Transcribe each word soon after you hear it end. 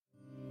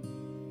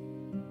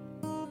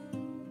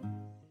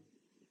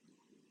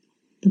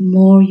the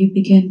more you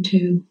begin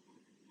to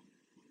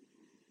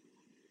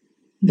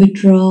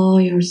withdraw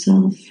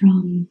yourself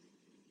from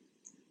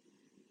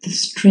the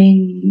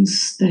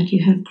strings that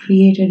you have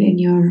created in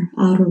your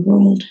outer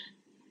world,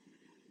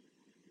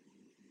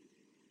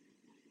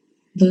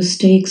 those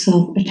stakes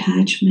of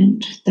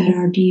attachment that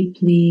are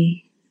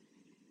deeply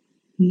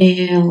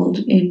nailed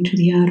into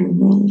the outer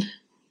world.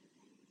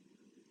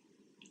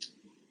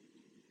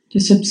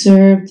 Just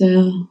observe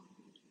the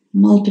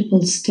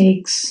multiple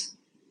stakes,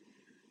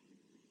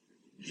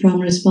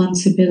 from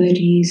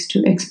responsibilities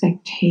to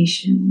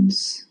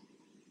expectations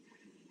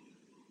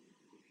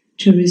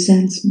to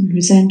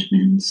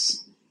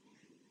resentments,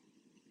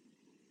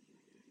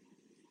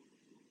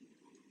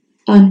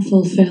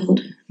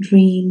 unfulfilled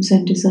dreams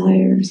and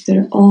desires.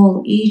 They're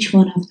all, each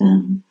one of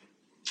them,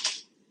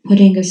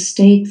 putting a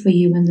stake for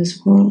you in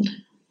this world.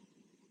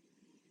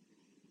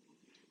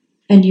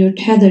 And you're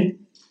tethered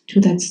to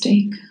that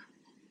stake.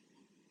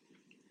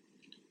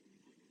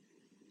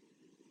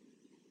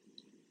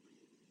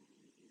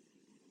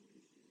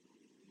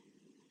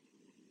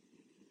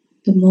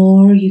 The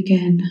more you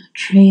can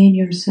train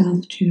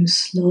yourself to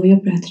slow your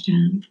breath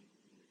down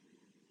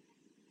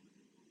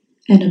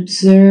and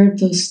observe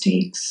those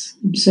stakes,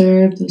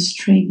 observe those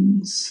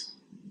strings,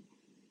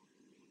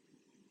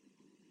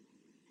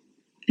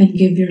 and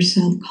give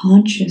yourself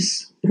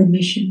conscious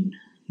permission,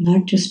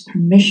 not just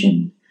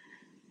permission,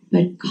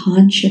 but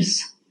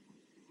conscious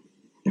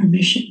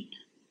permission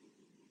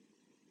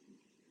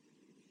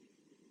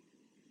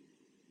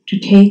to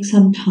take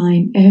some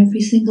time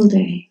every single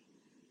day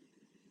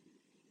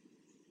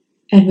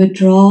and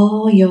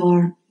withdraw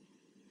your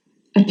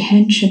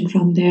attention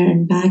from there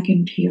and back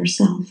into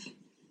yourself.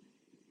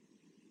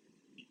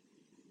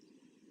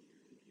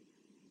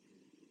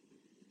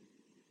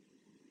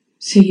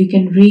 So you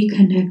can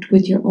reconnect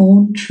with your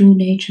own true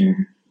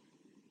nature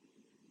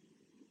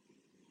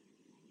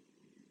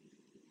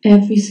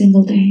every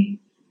single day.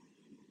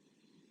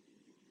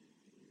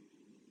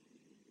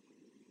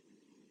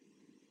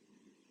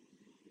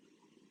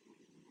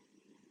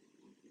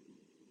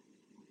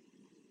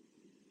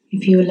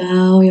 If you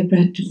allow your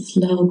breath to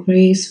flow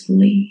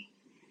gracefully,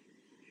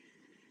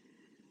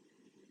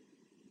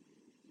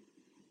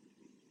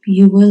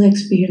 you will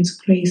experience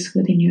grace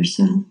within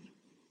yourself.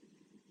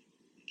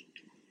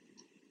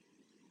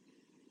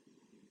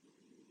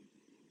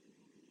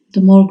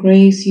 The more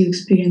grace you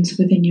experience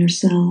within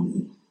yourself,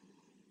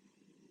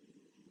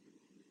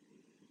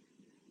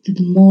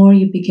 the more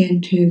you begin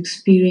to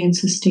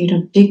experience a state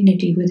of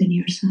dignity within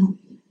yourself,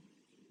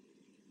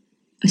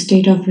 a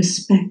state of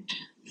respect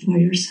for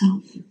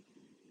yourself.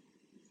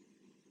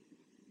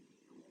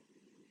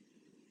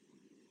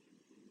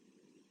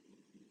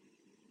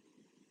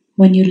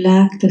 When you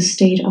lack the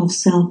state of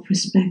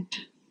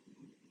self-respect,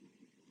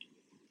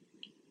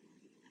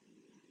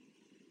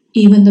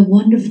 even the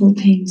wonderful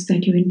things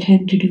that you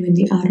intend to do in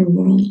the outer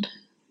world,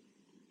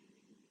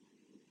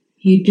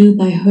 you do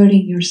by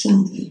hurting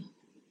yourself,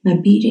 by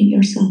beating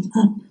yourself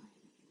up.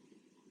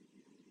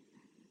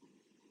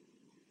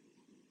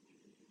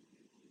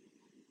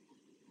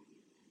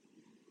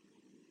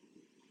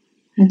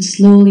 And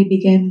slowly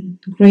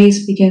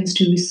grace begins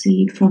to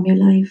recede from your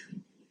life.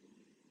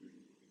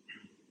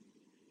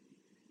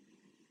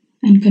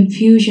 And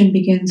confusion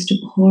begins to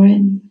pour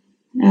in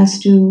as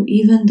to,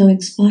 even though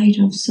in spite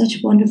of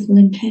such wonderful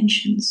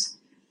intentions,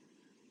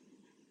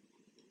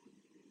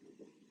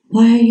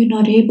 why are you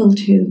not able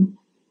to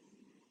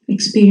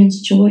experience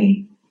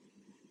joy,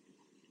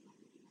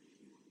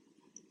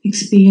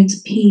 experience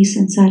peace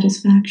and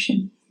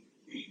satisfaction?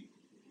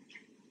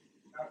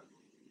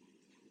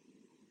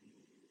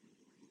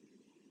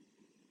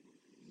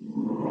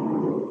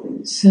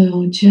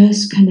 So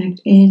just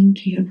connect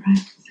into your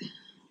breath.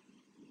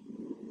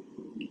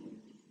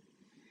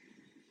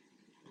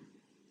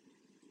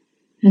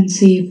 And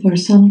see if for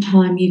some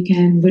time you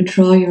can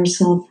withdraw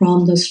yourself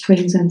from those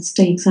strings and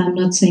stakes. I'm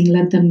not saying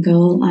let them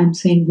go, I'm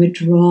saying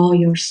withdraw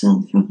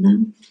yourself from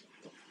them.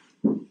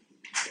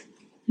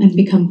 And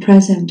become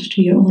present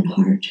to your own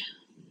heart.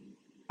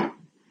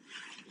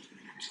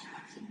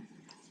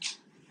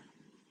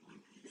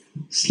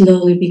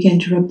 Slowly begin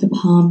to rub the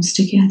palms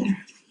together.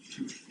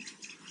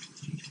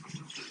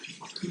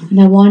 And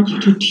I want you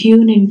to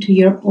tune into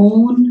your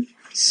own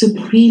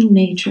supreme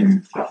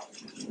nature.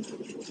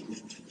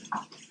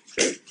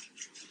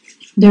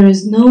 There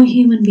is no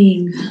human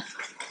being,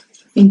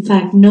 in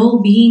fact, no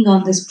being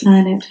on this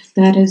planet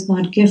that is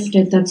not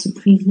gifted that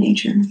supreme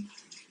nature.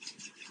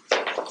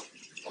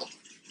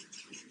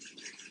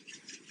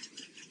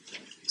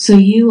 So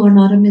you are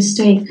not a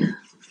mistake.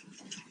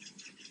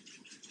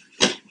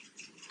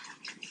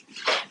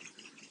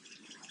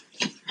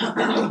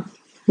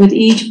 With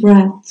each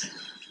breath,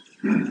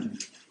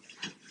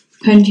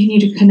 continue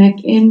to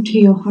connect into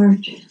your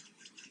heart.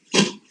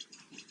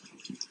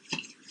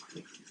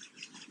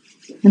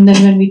 And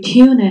then when we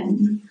tune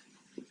in,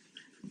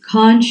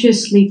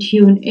 consciously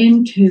tune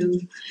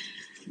into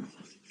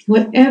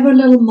whatever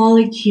little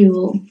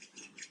molecule,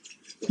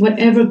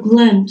 whatever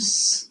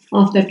glimpse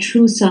of that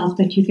true self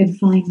that you can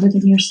find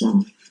within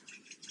yourself.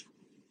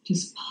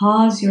 Just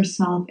pause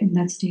yourself in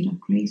that state of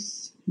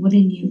grace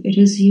within you. It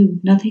is you,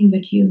 nothing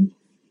but you.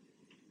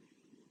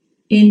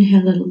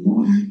 Inhale a little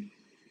more.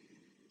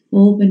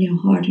 Open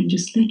your heart and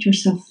just let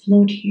yourself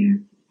float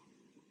here.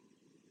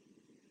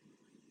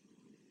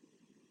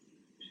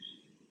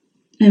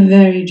 And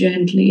very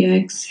gently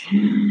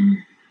exhale.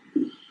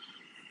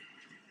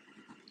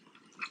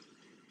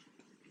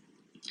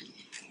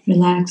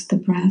 Relax the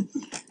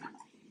breath.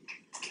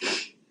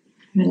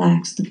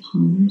 Relax the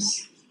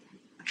palms.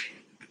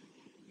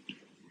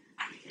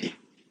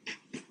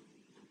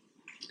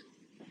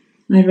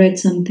 I read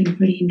something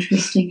pretty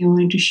interesting I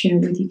wanted to share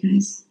with you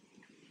guys.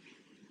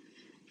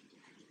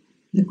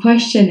 The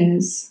question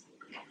is,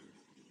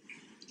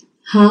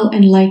 how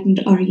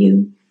enlightened are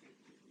you?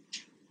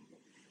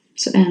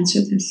 So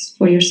answer this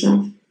for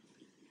yourself.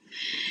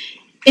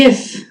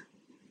 If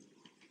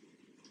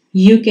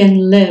you can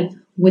live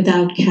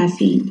without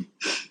caffeine,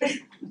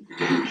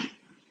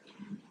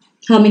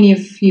 how many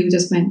of you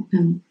just went,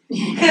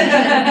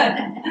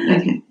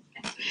 Okay.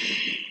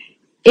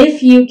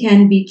 If you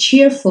can be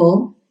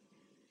cheerful,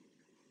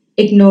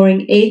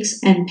 ignoring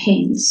aches and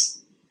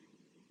pains.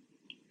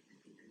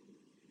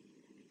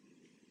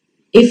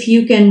 If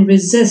you can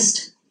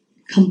resist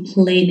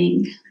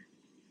complaining.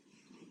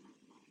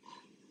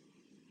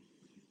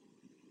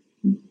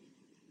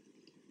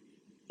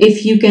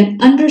 If you can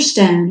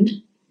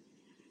understand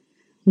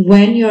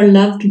when your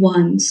loved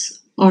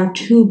ones are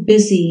too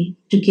busy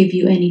to give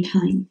you any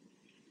time.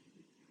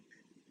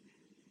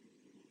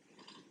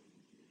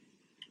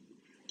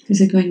 Is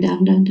it going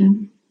down, down,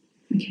 down?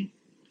 Okay.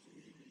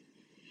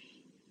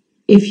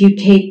 If you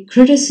take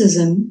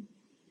criticism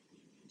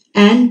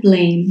and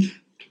blame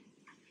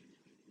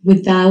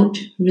without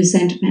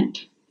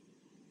resentment.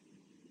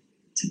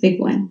 It's a big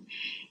one.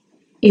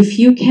 If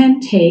you can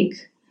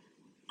take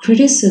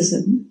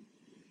criticism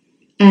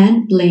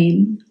and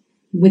blame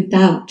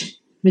without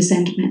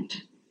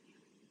resentment.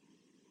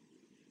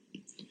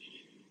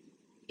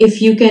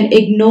 If you can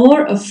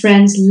ignore a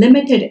friend's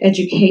limited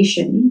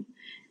education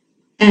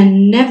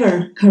and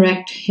never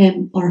correct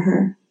him or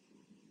her.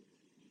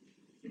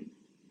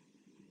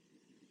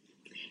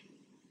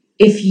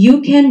 If you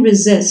can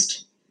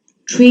resist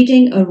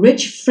treating a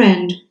rich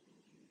friend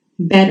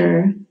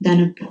better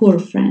than a poor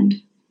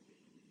friend.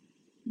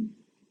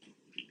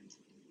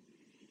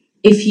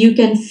 If you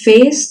can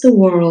face the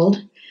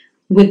world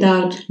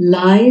without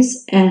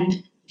lies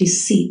and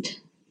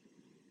deceit.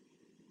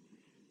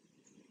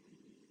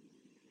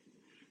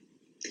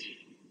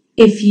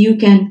 If you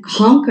can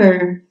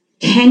conquer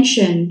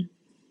tension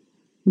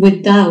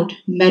without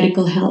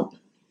medical help.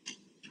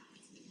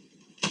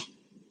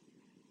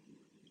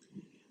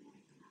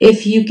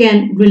 If you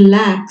can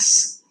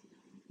relax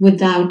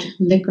without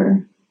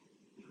liquor.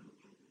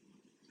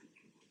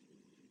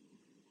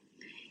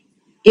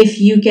 If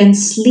you can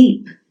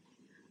sleep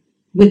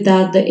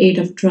without the aid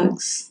of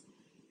drugs.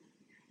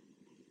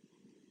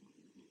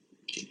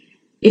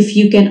 If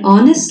you can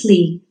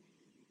honestly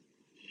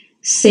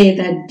say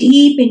that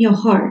deep in your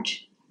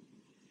heart,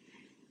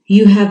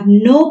 you have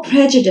no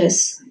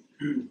prejudice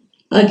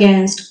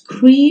against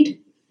creed,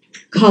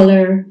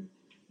 color,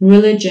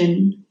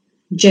 religion,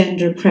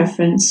 gender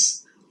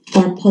preference,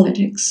 or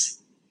politics.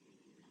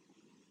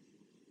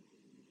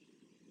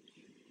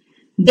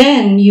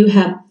 Then you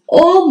have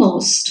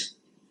almost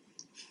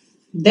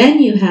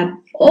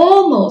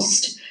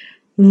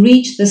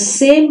reached the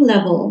same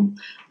level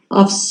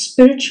of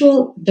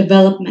spiritual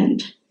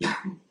development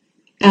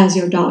as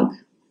your dog.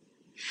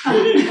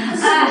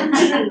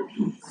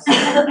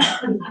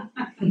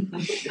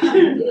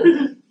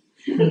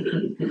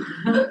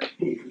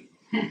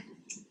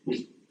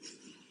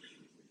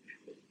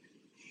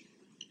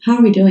 How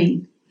are we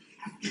doing?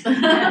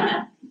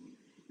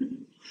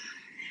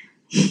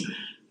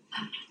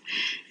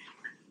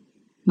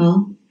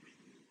 Well,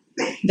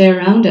 they're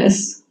around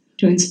us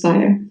to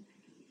inspire.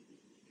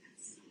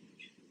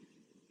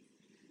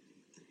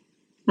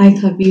 I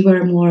thought we were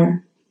a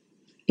more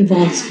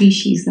evolved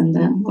species than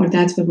them, or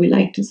that's what we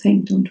like to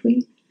think, don't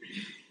we?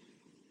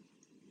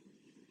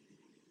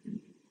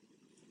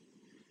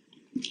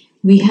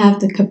 We have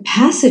the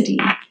capacity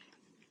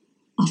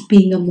of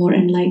being a more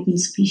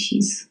enlightened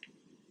species.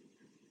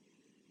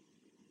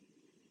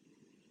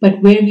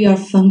 But where we are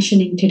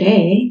functioning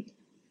today,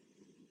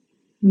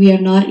 we are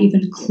not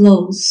even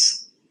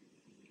close.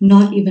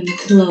 Not even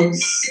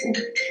close.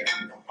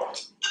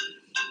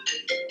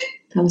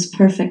 That was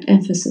perfect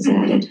emphasis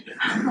added.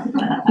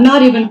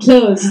 Not even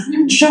close.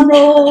 Drum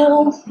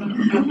roll.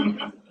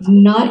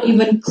 Not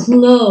even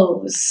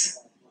close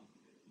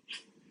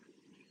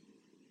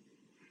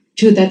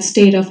to that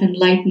state of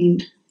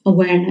enlightened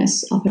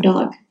awareness of a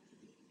dog.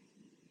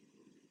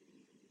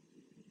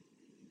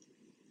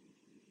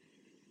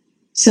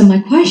 So my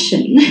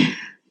question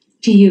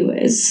to you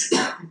is,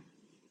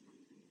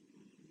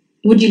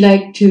 would you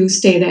like to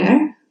stay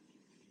there?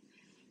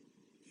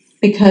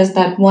 Because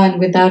that one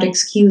without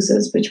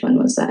excuses, which one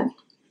was that?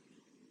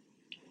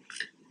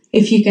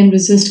 If you can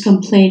resist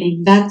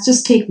complaining, that's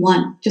just take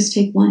one. Just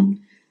take one.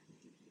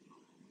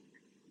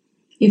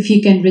 If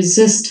you can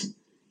resist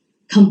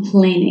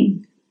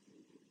complaining.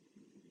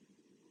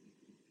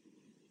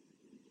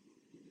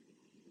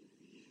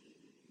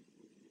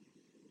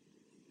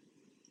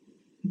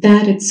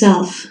 That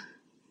itself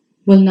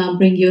will now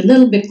bring you a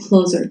little bit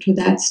closer to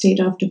that state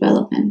of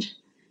development.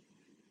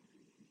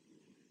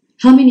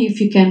 How many of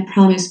you can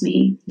promise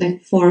me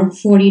that for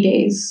 40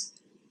 days,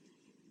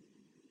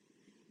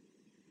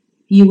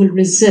 you will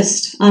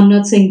resist? I'm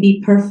not saying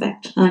be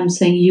perfect. I'm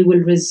saying you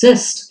will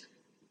resist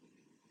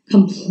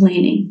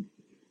complaining.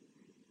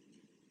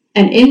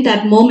 And in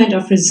that moment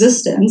of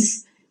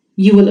resistance,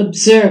 you will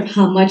observe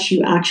how much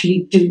you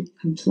actually do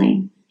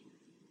complain.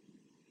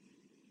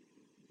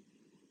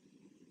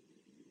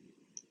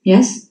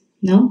 Yes?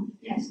 No?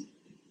 Yes.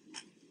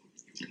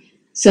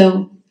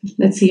 So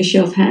let's see a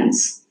show of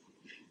hands.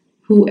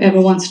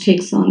 Whoever wants to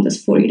take on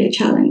this 40-day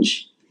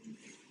challenge.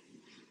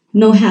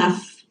 No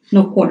half,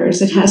 no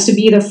quarters. It has to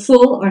be either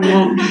full or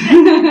none.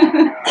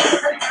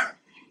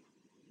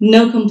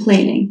 No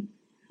complaining.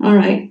 All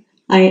right.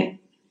 I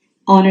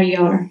honor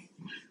your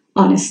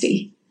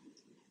honesty.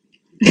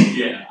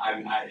 Yeah,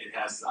 I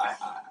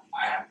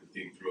have to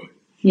think through it.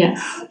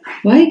 Yes.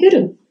 Very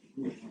good.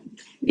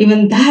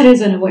 Even that is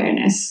an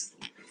awareness.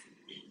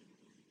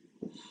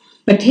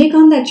 But take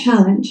on that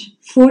challenge.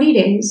 40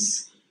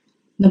 days.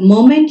 The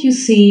moment you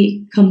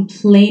see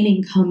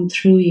complaining come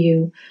through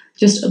you,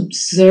 just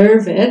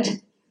observe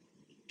it.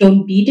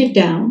 Don't beat it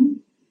down.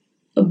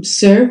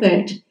 Observe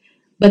it,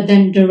 but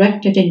then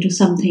direct it into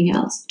something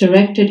else.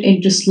 Direct it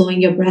into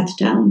slowing your breath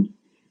down.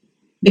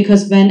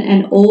 Because when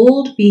an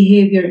old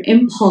behavior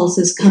impulse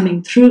is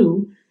coming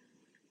through,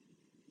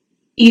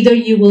 either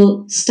you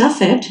will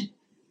stuff it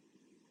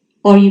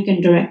or you can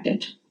direct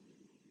it.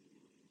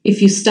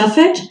 If you stuff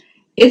it,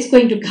 it's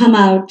going to come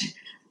out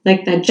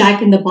like that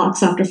jack in the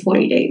box after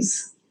 40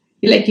 days.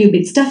 You've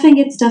been stuffing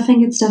it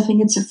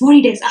for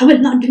 40 days. I will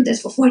not do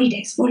this for 40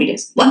 days, 40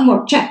 days. One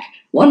more check,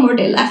 one more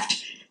day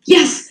left.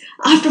 Yes,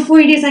 after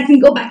 40 days, I can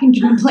go back into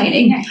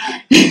complaining.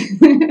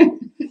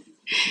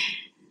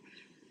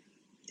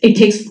 It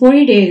takes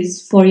 40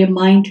 days for your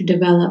mind to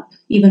develop,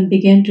 even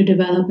begin to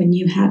develop a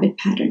new habit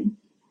pattern.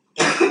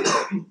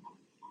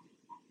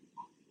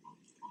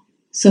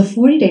 So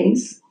 40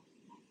 days,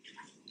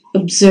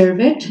 observe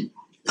it,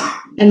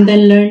 and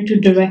then learn to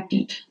direct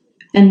it.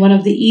 And one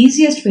of the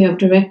easiest way of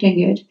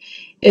directing it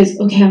is,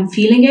 okay, I'm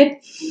feeling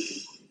it.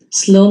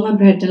 Slow my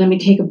breath and let me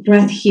take a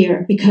breath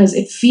here because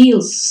it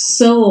feels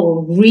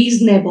so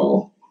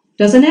reasonable,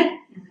 doesn't it?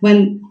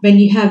 When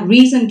you have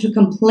reason to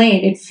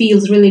complain, it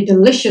feels really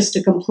delicious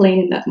to complain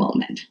in that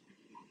moment.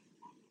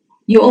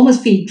 You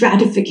almost feel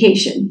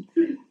gratification.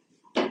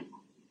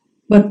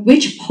 But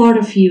which part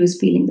of you is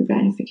feeling the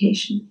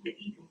gratification?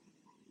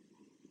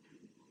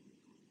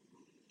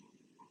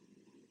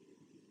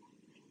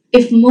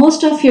 If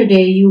most of your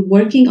day you're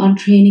working on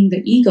training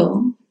the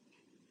ego,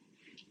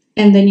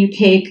 and then you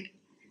take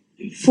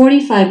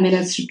 45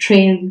 minutes to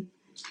train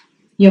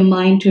your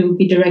mind to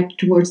be directed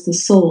towards the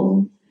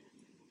soul,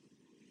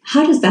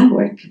 how does that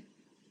work?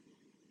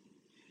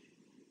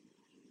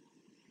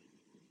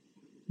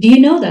 Do you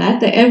know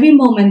that every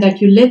moment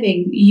that you're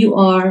living, you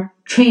are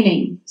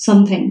training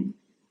something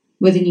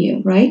within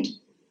you, right?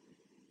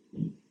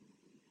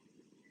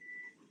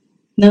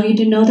 No, you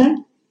didn't know that?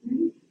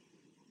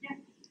 Yeah.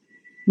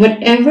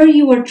 Whatever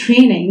you are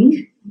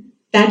training,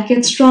 that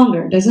gets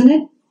stronger, doesn't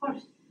it? Of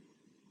course.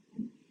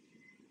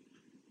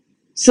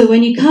 So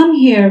when you come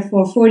here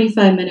for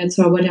 45 minutes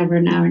or whatever,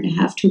 an hour and a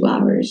half, 2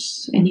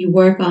 hours, and you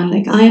work on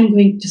like, I am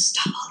going to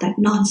stop all that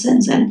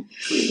nonsense and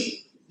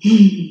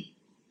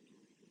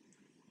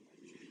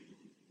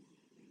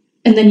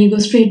then you go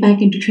straight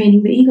back into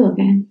training the ego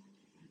again.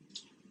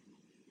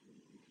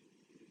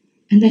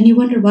 And then you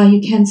wonder why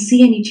you can't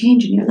see any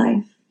change in your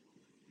life.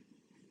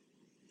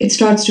 It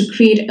starts to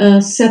create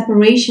a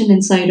separation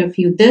inside of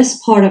you.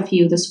 This part of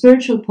you, the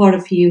spiritual part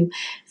of you,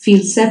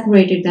 feels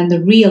separated than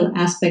the real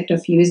aspect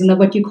of you. Isn't that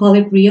what you call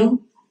it, real?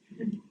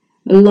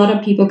 A lot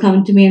of people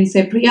come to me and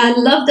say, Priya, I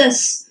love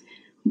this.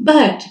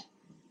 But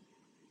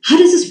how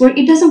does this work?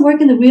 It doesn't work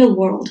in the real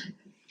world.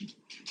 It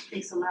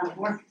takes a lot of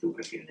work to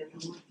work in the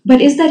real world. But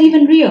is that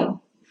even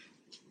real?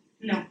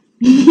 No.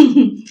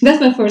 That's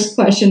my first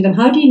question. Then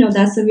how do you know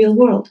that's the real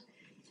world?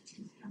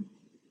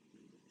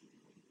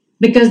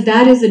 Because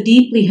that is a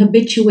deeply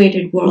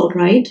habituated world,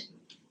 right?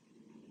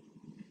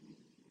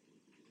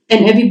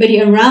 And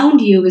everybody around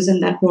you is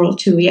in that world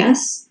too,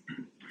 yes?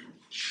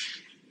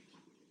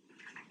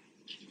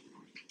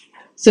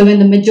 So when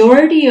the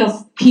majority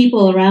of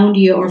people around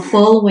you are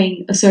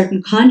following a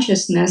certain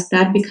consciousness,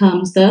 that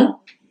becomes the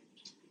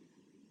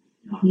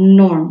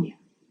norm.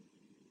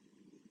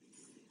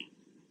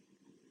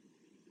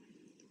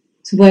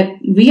 So what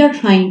we are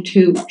trying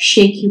to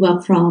shake you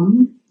up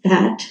from,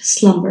 that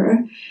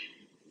slumber,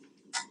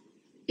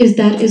 is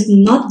that is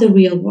not the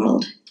real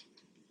world.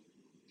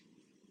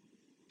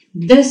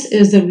 This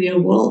is the real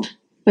world.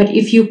 But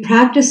if you're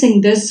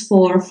practicing this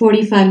for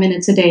 45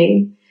 minutes a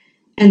day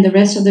and the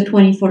rest of the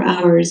 24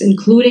 hours,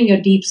 including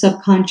your deep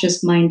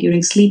subconscious mind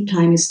during sleep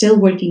time, is still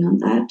working on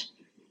that,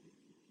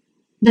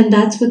 then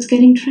that's what's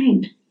getting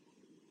trained.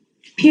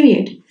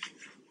 Period.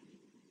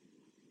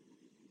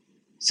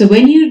 So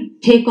when you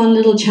take on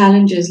little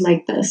challenges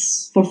like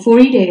this, for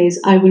 40 days,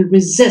 I will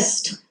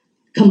resist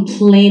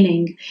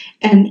complaining,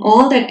 and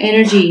all that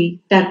energy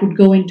that would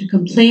go into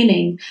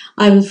complaining,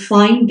 I will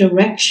find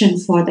direction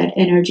for that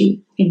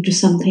energy into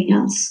something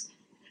else.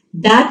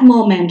 That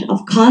moment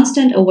of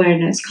constant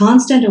awareness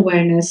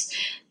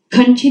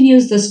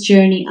continues this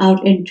journey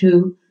out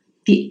into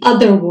the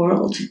other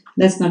world.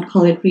 Let's not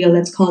call it real,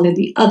 let's call it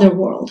the other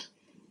world.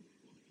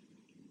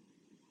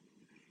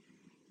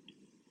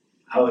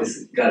 I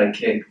always got a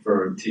kick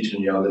for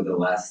teaching yoga the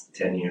last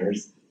 10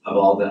 years of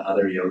all the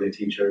other yoga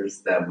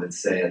teachers that would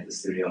say at the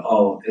studio,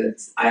 oh,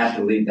 I have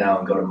to leave now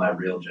and go to my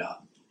real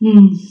job.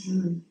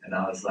 And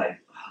I was like,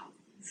 oh,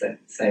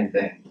 same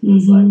thing.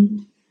 It's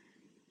like,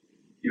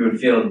 you would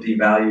feel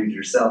devalued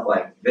yourself,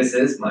 like, this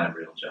is my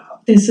real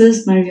job. This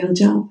is my real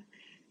job.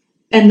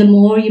 And the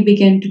more you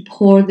begin to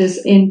pour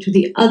this into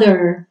the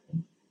other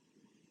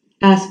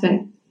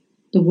aspect,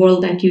 the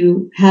world that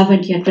you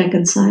haven't yet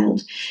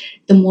reconciled,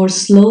 the more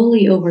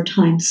slowly over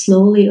time,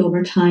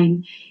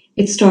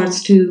 it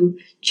starts to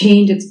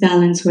change its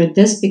balance where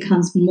this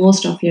becomes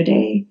most of your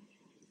day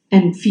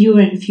and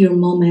fewer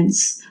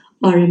moments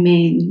are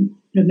remaining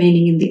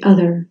in the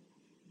other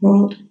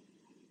world.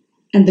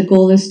 And the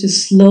goal is to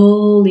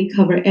slowly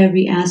cover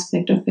every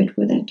aspect of it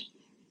with it.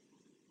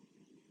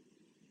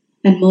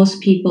 And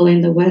most people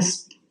in the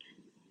West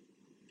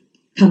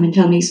come and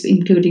tell me,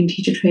 including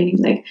teacher training,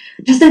 like,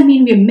 does that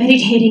mean we're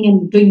meditating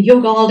and doing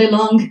yoga all day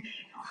long?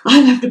 I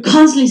have to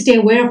constantly stay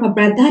aware of my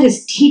breath. That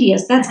is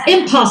tedious. That's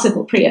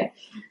impossible, Priya.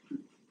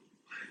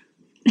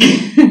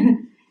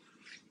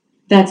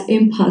 That's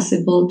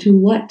impossible to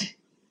what?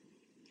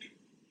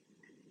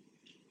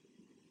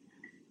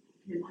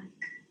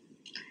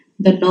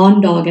 The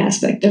non-dog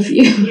aspect of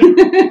you.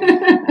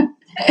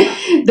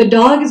 The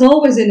dog is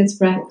always in its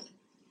breath.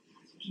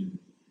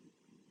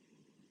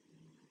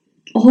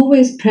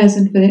 Always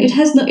present within. It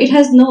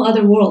has no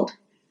other world.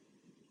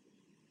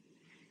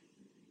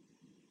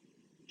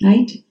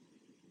 Right?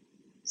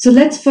 So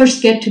let's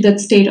first get to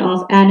that state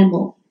of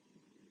animal.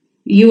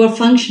 You are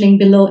functioning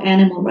below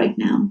animal right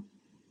now.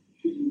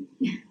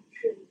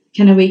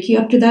 Can I wake you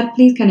up to that,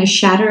 please? Can I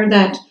shatter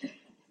that?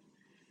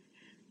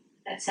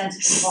 That sense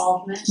of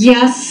involvement.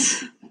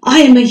 Yes,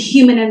 I am a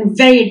human and a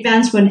very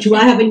advanced one too.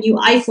 I have a new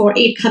iPhone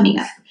 8 coming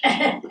up.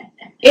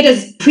 It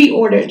is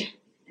pre-ordered.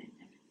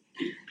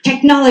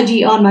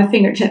 Technology on my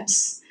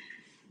fingertips.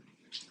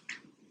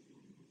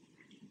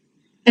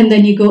 And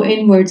then you go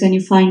inwards and you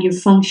find you're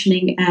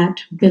functioning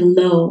at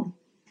below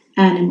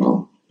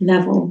animal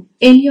level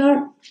in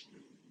your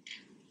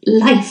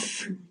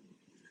life.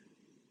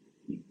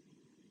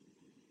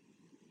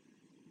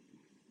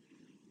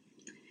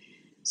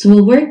 So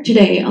we'll work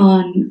today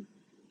on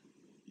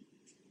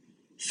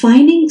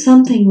finding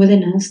something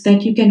within us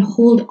that you can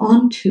hold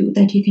on to,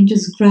 that you can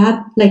just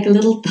grab like a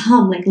little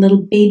thumb, like a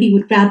little baby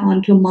would grab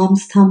onto a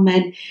mom's thumb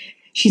and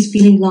she's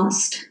feeling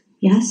lost.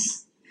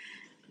 Yes?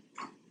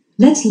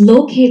 Let's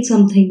locate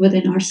something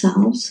within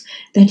ourselves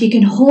that you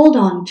can hold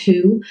on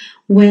to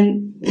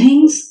when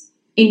things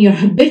in your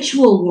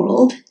habitual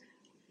world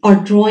are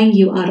drawing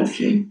you out of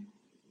you.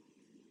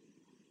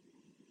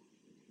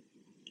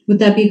 Would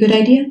that be a good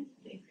idea?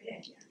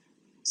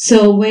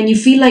 So when you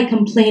feel like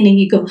complaining,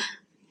 you go,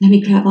 let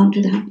me grab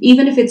onto that.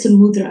 Even if it's a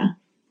mudra.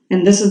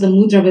 And this is the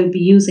mudra we'll be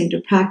using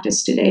to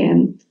practice today.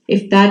 And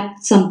if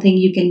that's something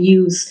you can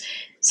use,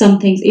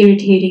 something's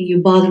irritating you,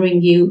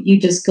 bothering you, you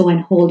just go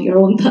and hold your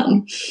own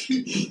thumb.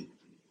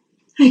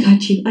 I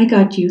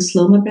got you.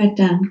 Slow my breath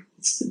down.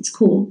 It's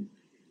cool.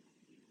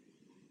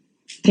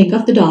 Think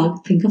of the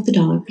dog.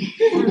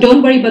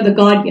 Don't worry about the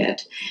God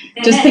yet.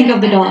 Just think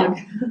of the dog.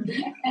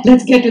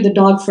 Let's get to the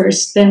dog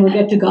first, then we'll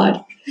get to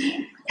God.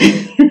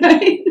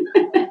 Right?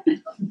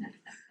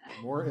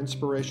 For more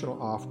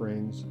inspirational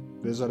offerings,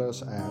 visit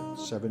us at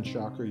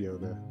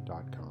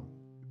sevenchakrayoga.com.